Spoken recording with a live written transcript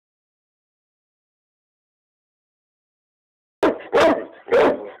I'm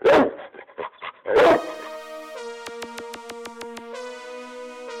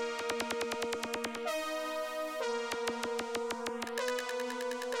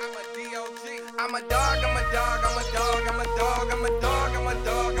a dog, I'm a dog, I'm a dog, I'm a dog, I'm a dog, I'm a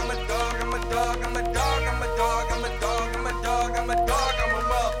dog, I'm a dog, I'm a dog, I'm a dog, I'm a dog, I'm a dog, I'm a dog, I'm a dog, I'm a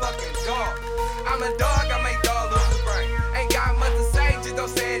motherfucking dog. I'm a dog, I make dog lose his brain. Ain't got much to say, just don't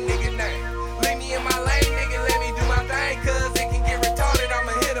say a nigga name. Leave me in my lane, nigga, let me do my thing, cause it can get retarded,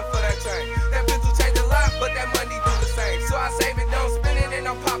 I'ma hit her for that chain. That bitch will change a lot, but that money do the same. So I save it, don't spend it, and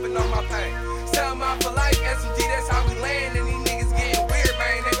I'm popping on my pain. Sell them out for life, SMG, that's how we land, and these niggas getting weird,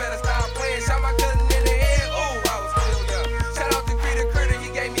 man, they better stop playing. Shot my cousin in the head, ooh, I was still young. Shout out to Critter, he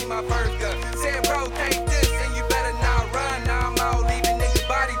gave me my first gun. Said, bro, take this, and you better not run. Now I'm out, leaving niggas'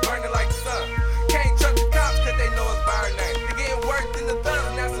 body burning like the sun. Can't trust the cops, cause they know it's by our name. They getting worked in the thugs,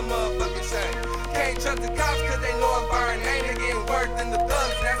 and that's a motherfucking shame. Can't trust the cops, cause they know it's by our name. They getting worked in the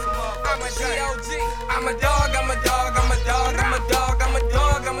thugs, and that's a motherfucking shame. I'm a dog, I'm a dog, I'm a dog, I'm a dog, I'm a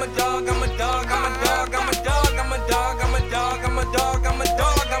dog, I'm a dog, I'm a dog, I'm a dog, I'm a dog, I'm a dog, I'm a dog, I'm a dog, I'm a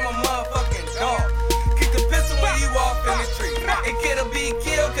dog, I'm a motherfucking dog. Kick the pistol when you off in the street. And kid'll be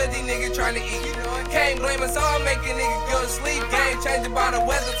killed cause these niggas trying to eat. Can't blame us all, making niggas go to sleep. Game changing by the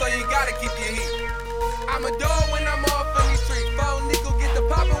weather, so you gotta keep your heat. I'm a dog when I'm off in the street. Phone nickel get the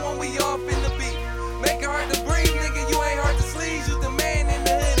poppin' when we off in the beat. Make it hard to breathe, nigga, you ain't hard to sleep. You the man in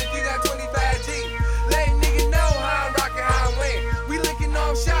the hood if you got 25 G. Let nigga know how I'm rockin', how I'm laying. We licking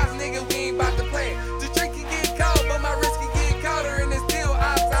off shots, nigga, we ain't bout to play. The drink can get cold, but my wrist can get colder. And there's still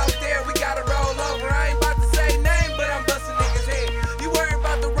ops out there, we gotta roll over. I ain't bout to say name, but I'm bustin' niggas' head. You worry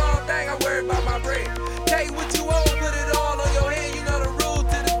about the wrong thing, I worry about my bread. Take what you want, put it all on your head. You know the rules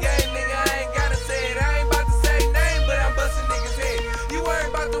to the game, nigga, I ain't gotta say it. I ain't bout to say name, but I'm bustin' niggas' head. You worry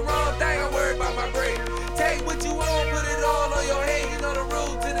about the wrong thing, I worry about my bread. Take what you want, put it all on your head. You know the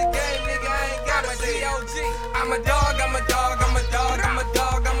rules to the game, nigga, I ain't gotta say it. I'm a dog, I'm a dog, I'm a dog.